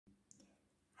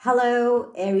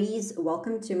Hello Aries,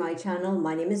 welcome to my channel.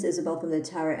 My name is Isabelle from the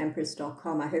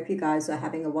TAROTempress.com. I hope you guys are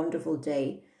having a wonderful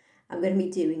day. I'm going to be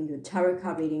doing your tarot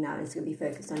card reading now, and it's going to be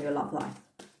focused on your love life.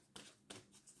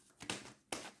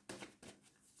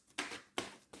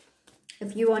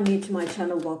 If you are new to my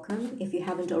channel, welcome. If you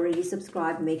haven't already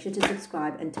subscribed, make sure to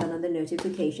subscribe and turn on the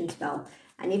notifications bell.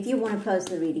 And if you want a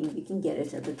personal reading, you can get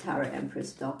it at the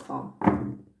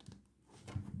TAROTempress.com.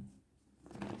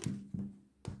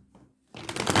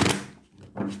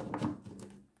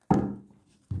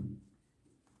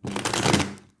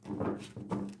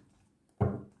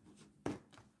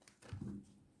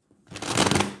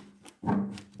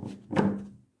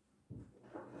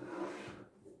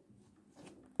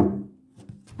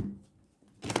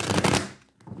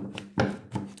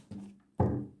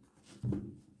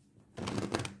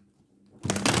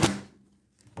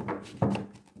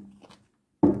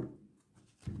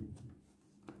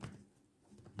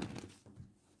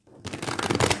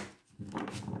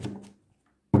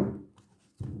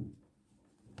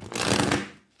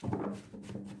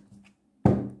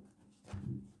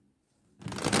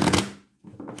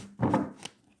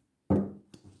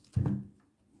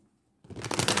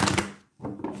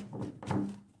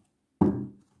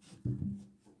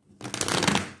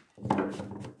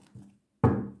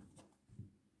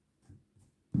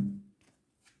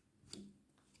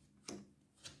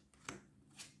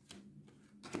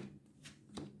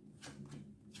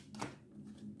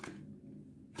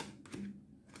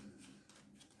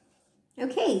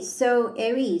 Okay, so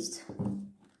Aries,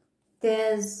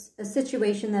 there's a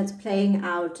situation that's playing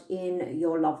out in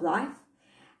your love life,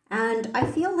 and I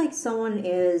feel like someone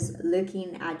is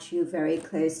looking at you very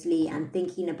closely and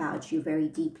thinking about you very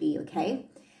deeply, okay?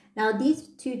 Now, these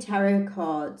two tarot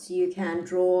cards, you can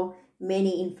draw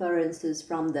many inferences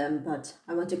from them, but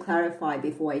I want to clarify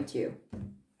before I do.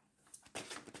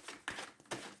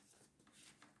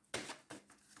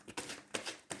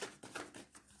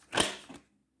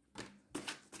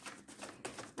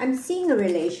 I'm seeing a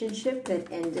relationship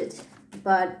that ended,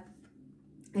 but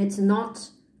it's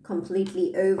not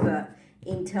completely over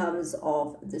in terms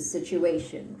of the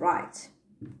situation, right?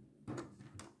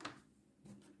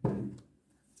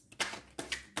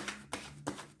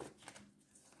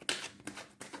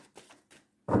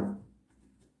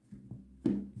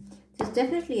 There's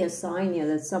definitely a sign here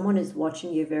that someone is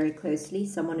watching you very closely,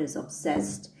 someone is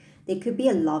obsessed. There could be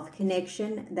a love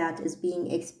connection that is being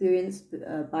experienced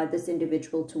by this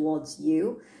individual towards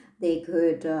you. They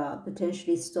could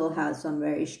potentially still have some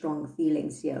very strong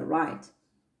feelings here, right?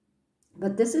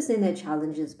 But this is in a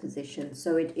challenges position.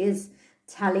 So it is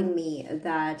telling me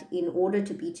that in order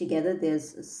to be together,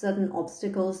 there's certain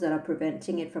obstacles that are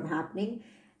preventing it from happening.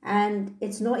 And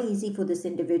it's not easy for this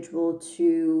individual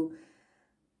to,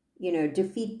 you know,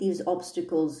 defeat these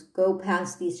obstacles, go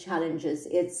past these challenges.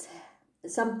 It's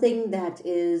something that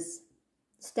is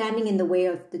standing in the way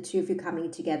of the two of you coming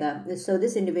together. So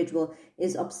this individual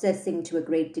is obsessing to a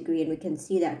great degree, and we can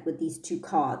see that with these two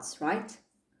cards, right?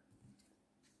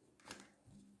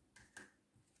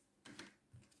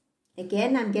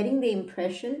 Again, I'm getting the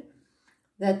impression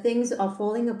that things are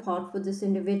falling apart for this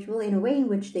individual in a way in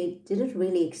which they didn't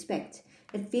really expect.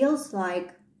 It feels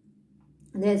like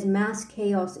there's mass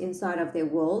chaos inside of their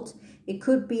world. It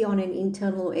could be on an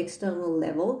internal or external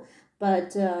level,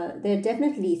 but they're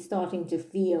definitely starting to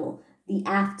feel the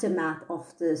aftermath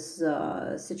of this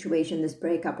situation, this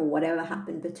breakup or whatever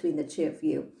happened between the two of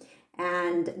you.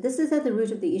 And this is at the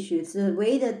root of the issue. It's the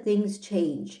way that things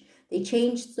change. They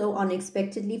change so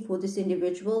unexpectedly for this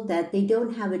individual that they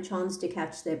don't have a chance to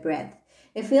catch their breath.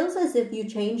 It feels as if you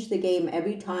change the game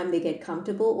every time they get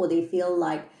comfortable, or they feel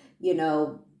like, you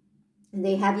know,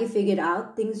 they have you figured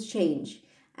out, things change.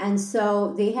 And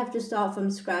so they have to start from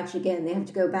scratch again. They have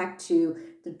to go back to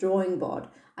the drawing board.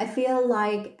 I feel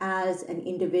like as an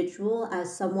individual,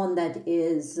 as someone that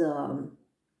is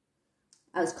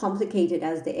as complicated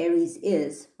as the Aries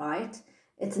is, right?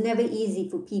 It's never easy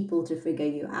for people to figure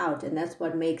you out. And that's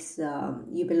what makes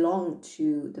you belong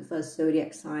to the first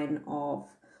zodiac sign of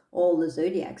all the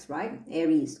zodiacs, right?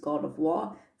 Aries, god of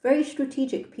war. Very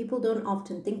strategic. People don't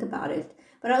often think about it.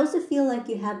 But I also feel like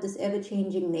you have this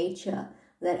ever-changing nature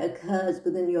that occurs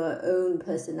within your own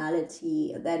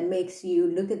personality that makes you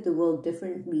look at the world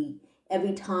differently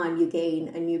every time you gain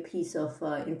a new piece of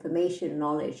information,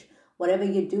 knowledge. Whatever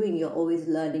you're doing, you're always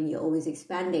learning, you're always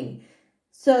expanding.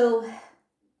 So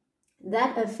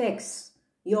that affects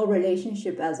your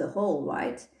relationship as a whole,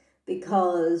 right?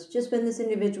 Because just when this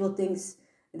individual thinks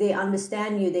they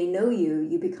understand you, they know you,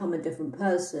 you become a different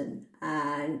person.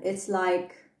 And it's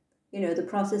like, you know, the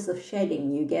process of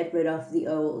shedding. You get rid of the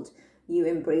old. you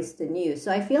embrace the new.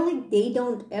 So I feel like they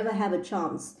don't ever have a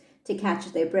chance to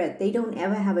catch their breath. They don't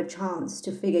ever have a chance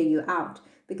to figure you out,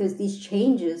 because these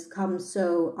changes come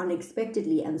so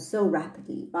unexpectedly and so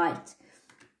rapidly, right?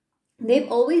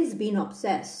 They've always been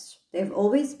obsessed. They've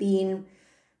always been,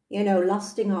 you know,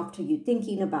 lusting after you,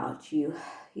 thinking about you.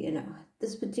 You know,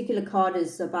 this particular card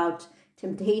is about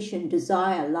temptation,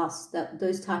 desire, lust,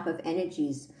 those type of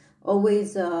energies,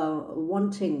 always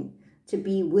wanting to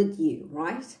be with you,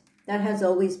 right? That has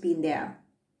always been there.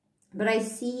 But I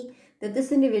see that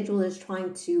this individual is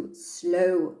trying to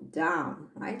slow down,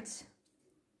 right?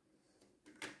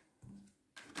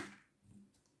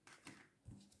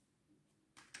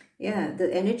 Yeah,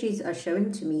 the energies are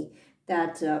showing to me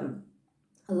that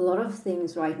a lot of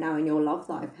things right now in your love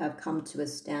life have come to a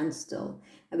standstill.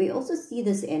 And we also see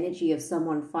this energy of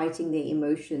someone fighting their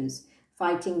emotions,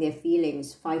 fighting their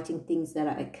feelings, fighting things that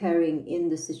are occurring in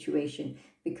the situation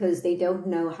because they don't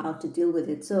know how to deal with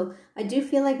it. So I do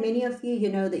feel like many of you, you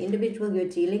know, the individual you're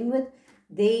dealing with,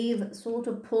 they've sort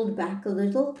of pulled back a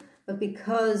little, but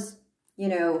because, you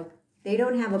know, they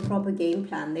don't have a proper game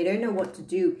plan, they don't know what to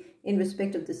do in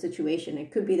respect of the situation.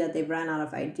 It could be that they've ran out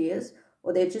of ideas,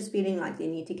 or they're just feeling like they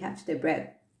need to catch their breath.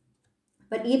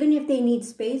 But even if they need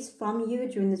space from you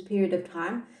during this period of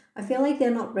time, I feel like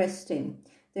they're not resting.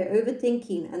 They're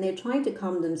overthinking and they're trying to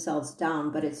calm themselves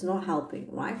down, but it's not helping,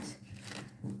 right?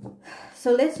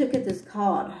 So let's look at this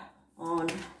card on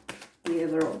the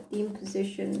overall theme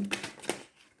position.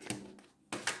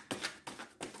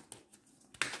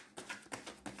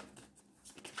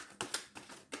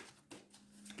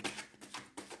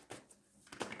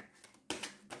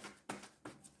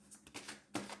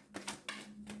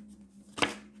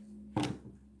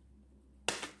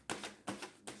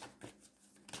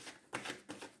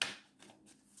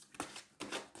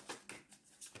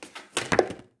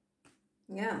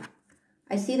 Yeah,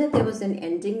 I see that there was an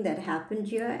ending that happened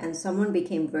here and someone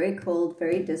became very cold,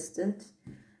 very distant,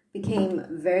 became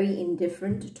very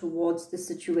indifferent towards the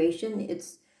situation.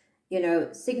 It's, you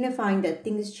know, signifying that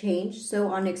things changed so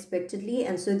unexpectedly.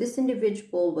 And so this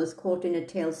individual was caught in a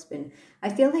tailspin. I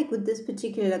feel like with this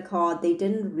particular card, they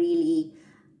didn't really,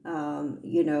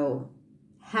 you know,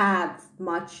 have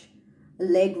much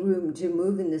leg room to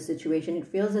move in the situation. It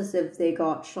feels as if they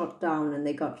got shot down and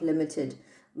they got limited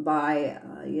by,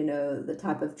 you know, the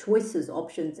type of choices,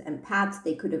 options, and paths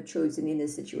they could have chosen in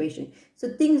this situation. So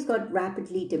things got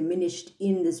rapidly diminished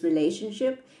in this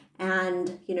relationship.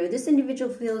 And, you know, this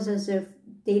individual feels as if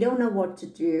they don't know what to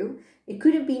do. It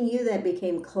could have been you that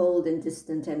became cold and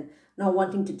distant and not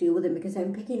wanting to deal with it, because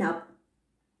I'm picking up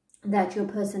that your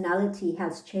personality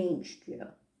has changed, you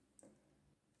know.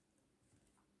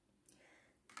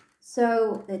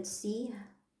 So let's see.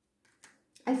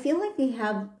 I feel like they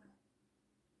have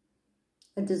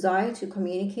a desire to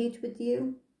communicate with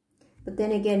you, but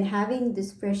then again, having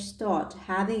this fresh start,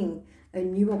 having a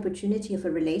new opportunity of a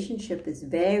relationship is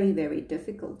very, very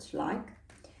difficult. Like,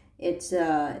 it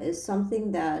is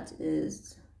something that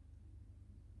is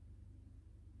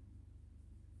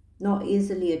not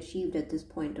easily achieved at this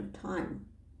point of time.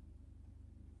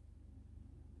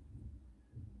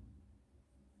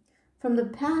 From the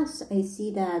past, I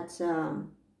see that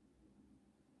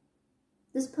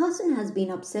this person has been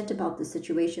upset about the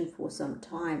situation for some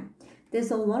time.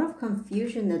 There's a lot of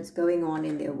confusion that's going on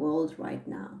in their world right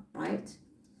now, right?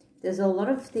 There's a lot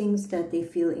of things that they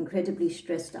feel incredibly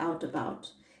stressed out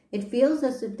about. It feels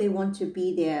as if they want to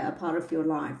be there, a part of your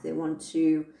life. They want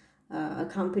to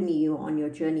accompany you on your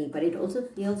journey, but it also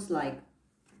feels like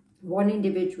one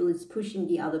individual is pushing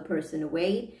the other person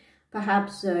away.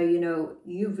 Perhaps, you know,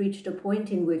 you've reached a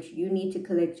point in which you need to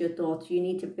collect your thoughts. You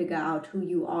need to figure out who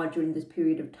you are during this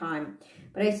period of time.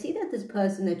 But I see that this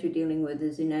person that you're dealing with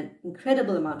is in an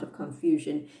incredible amount of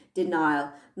confusion,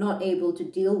 denial, not able to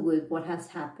deal with what has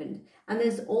happened. And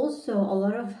there's also a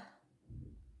lot of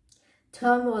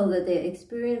turmoil that they're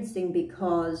experiencing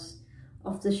because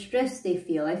of the stress they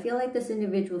feel. I feel like this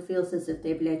individual feels as if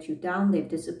they've let you down, they've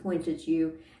disappointed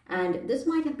you, and this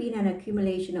might have been an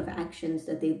accumulation of actions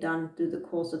that they've done through the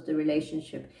course of the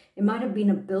relationship. It might have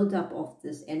been a buildup of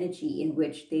this energy in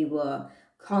which they were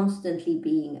constantly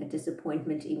being a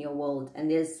disappointment in your world,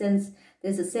 and there's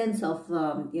a sense of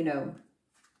you know,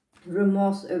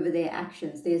 remorse over their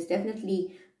actions. There's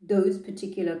definitely those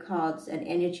particular cards and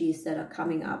energies that are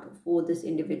coming up for this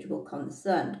individual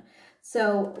concerned.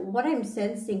 So what I'm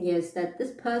sensing is that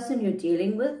this person you're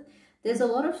dealing with, there's a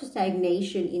lot of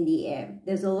stagnation in the air.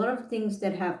 There's a lot of things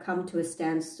that have come to a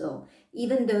standstill.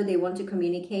 Even though they want to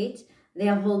communicate, they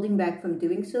are holding back from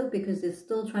doing so because they're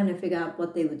still trying to figure out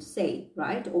what they would say,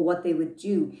 right? Or what they would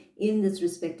do in this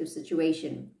respective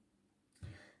situation.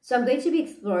 So I'm going to be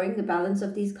exploring the balance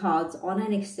of these cards on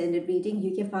an extended reading.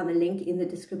 You can find the link in the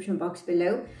description box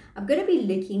below. I'm going to be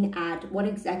looking at what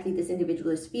exactly this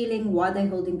individual is feeling, why they're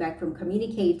holding back from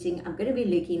communicating. I'm going to be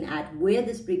looking at where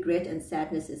this regret and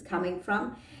sadness is coming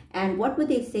from, and what would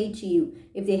they say to you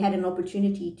if they had an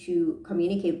opportunity to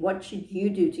communicate. What should you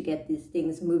do to get these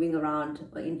things moving around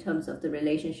in terms of the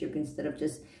relationship, instead of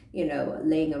just, you know,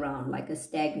 laying around like a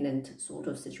stagnant sort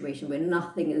of situation where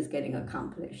nothing is getting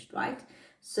accomplished, right?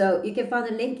 So you can find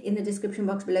the link in the description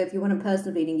box below. If you want a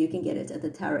personal reading, you can get it at the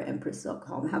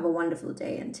tarotempress.com. Have a wonderful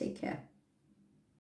day and take care.